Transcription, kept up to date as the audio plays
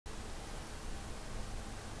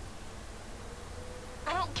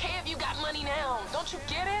you got money now. Don't you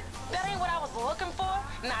get it? That ain't what I was looking for.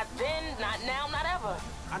 Not then, not now, not ever.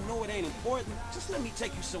 I know it ain't important. Just let me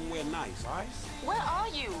take you somewhere nice, all right? Where are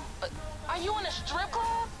you? Are you in a strip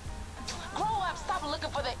club? Grow up, stop looking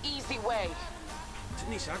for the easy way.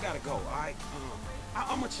 Tanisha, I gotta go, all right?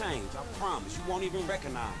 I'ma change, I promise. You won't even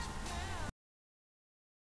recognize me.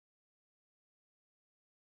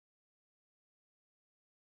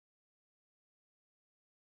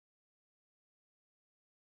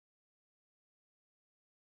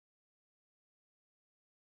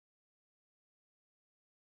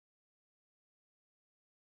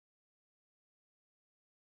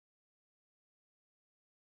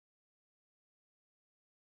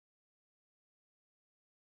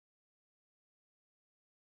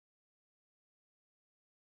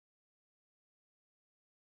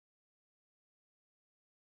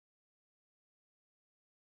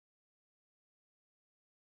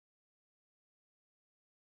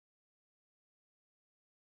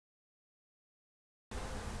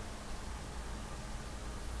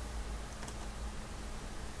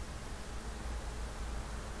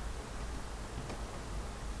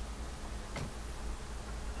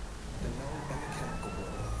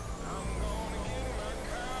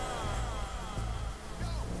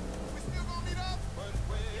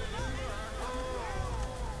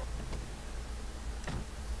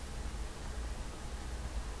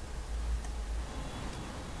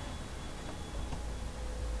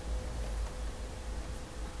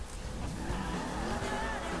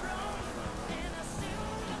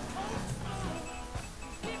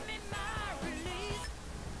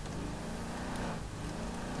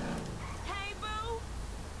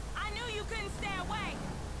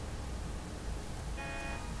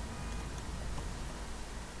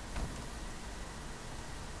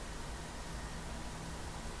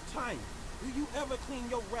 Tiny, do you ever clean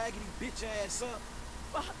your raggedy bitch ass up?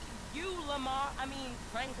 Fuck you, Lamar. I mean,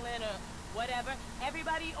 Franklin or whatever.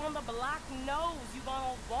 Everybody on the block knows you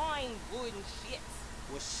gonna wine wood and shit.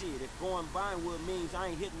 Well, shit, if going Vinewood means I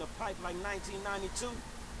ain't hitting the pipe like 1992,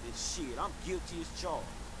 then shit, I'm guilty as charged.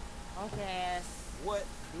 Punk ass. What?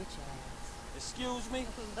 Bitch ass. Excuse me?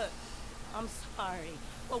 Look, I'm sorry.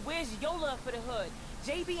 Well, where's your love for the hood?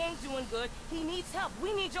 JB ain't doing good. He needs help.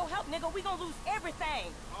 We need your help, nigga. We gonna lose everything.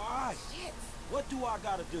 All right. Shit. What do I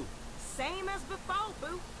gotta do? Same as before,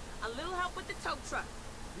 boo. A little help with the tow truck.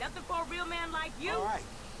 Nothing for a real man like you. All right.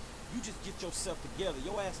 You just get yourself together.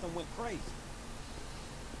 Your ass done went crazy.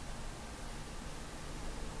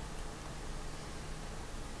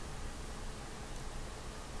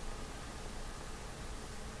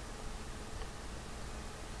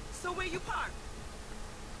 So where you park?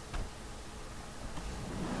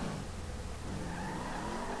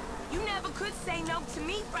 You never could say no to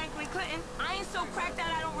me, Franklin Clinton. I ain't so cracked out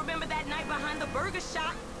I don't remember that night behind the burger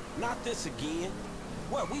shop. Not this again.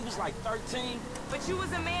 What, we was like 13? But you was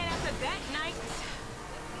a man after that night.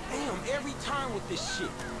 Damn, every time with this shit.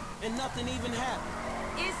 And nothing even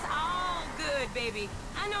happened. It's all good, baby.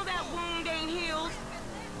 I know that wound ain't healed.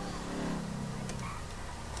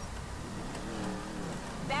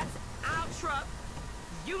 That's our truck.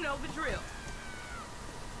 You know the drill.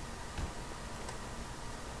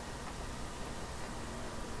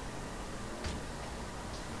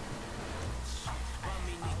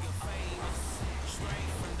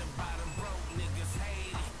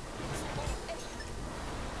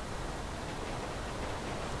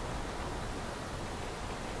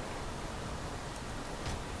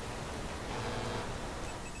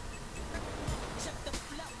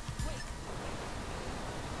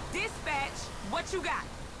 Dispatch, what you got?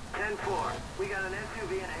 10-4. We got an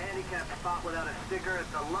SUV in a handicapped spot without a sticker.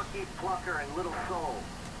 It's a Lucky Plucker and Little Soul.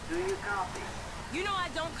 Do you copy? You know I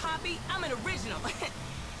don't copy. I'm an original.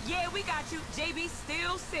 Yeah, we got you. JB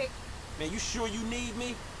still sick. Man, you sure you need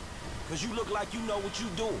me? Because you look like you know what you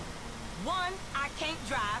doing. One, I can't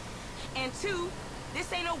drive. And two,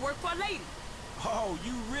 this ain't no work for a lady. Oh,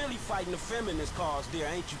 you really fighting the feminist cause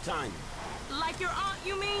there, ain't you, Tiny? Like your aunt,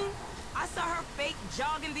 you mean? I saw her fake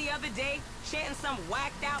jogging the other day, chanting some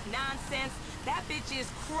whacked out nonsense. That bitch is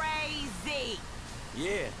crazy.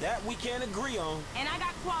 Yeah, that we can't agree on. And I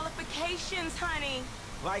got qualifications, honey.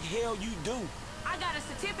 Like hell you do. I got a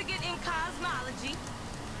certificate in cosmology.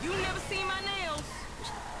 You never seen my nails.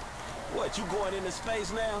 What, you going into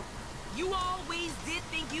space now? You always did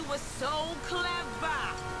think you were so clever.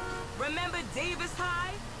 Remember Davis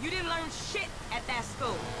High? You didn't learn shit at that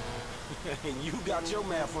school. And you got your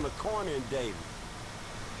math on the corner in Davis.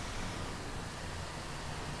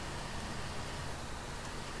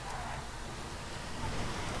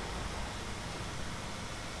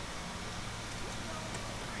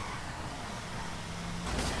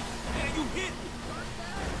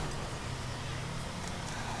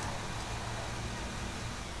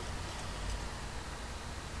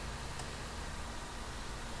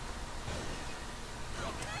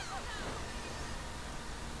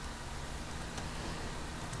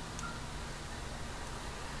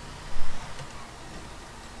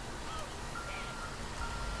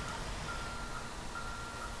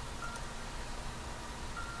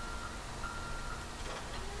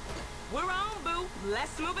 We're on, boo.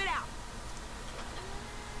 Let's move it out.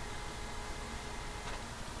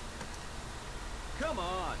 Come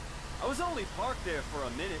on. I was only parked there for a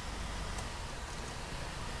minute.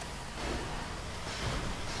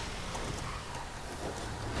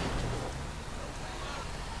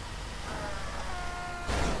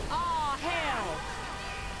 Oh, hell.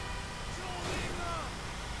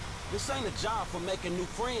 This ain't a job for making new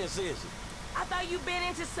friends, is it? I thought you'd been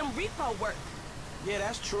into some repo work. Yeah,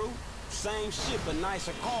 that's true. Same shit, but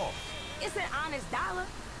nicer cars. It's an honest dollar,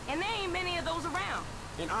 and there ain't many of those around.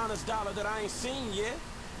 An honest dollar that I ain't seen yet.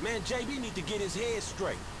 Man, JB need to get his head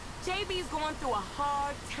straight. JB's going through a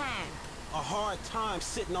hard time. A hard time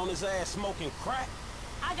sitting on his ass smoking crack?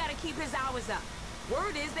 I gotta keep his hours up.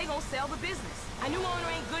 Word is they gonna sell the business. A new owner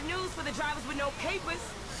ain't good news for the drivers with no papers.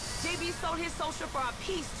 JB sold his social for a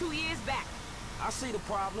piece 2 years back. I see the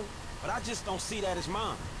problem, but I just don't see that as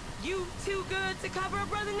mine. You too good to cover a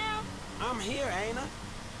brother now? I'm here, ain't I?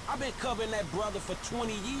 I've been covering that brother for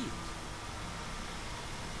 20 years.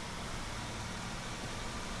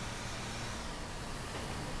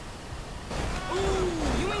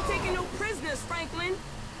 Ooh, you ain't taking no prisoners, Franklin.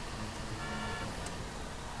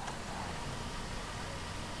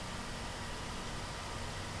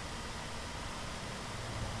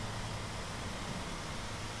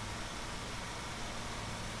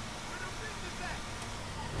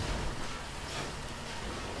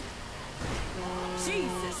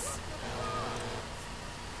 Jesus.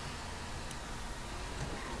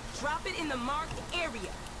 Drop it in the marked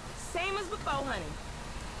area. Same as before, honey.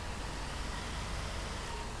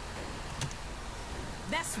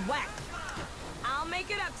 That's whack. I'll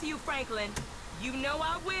make it up to you, Franklin. You know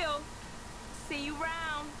I will. See you round.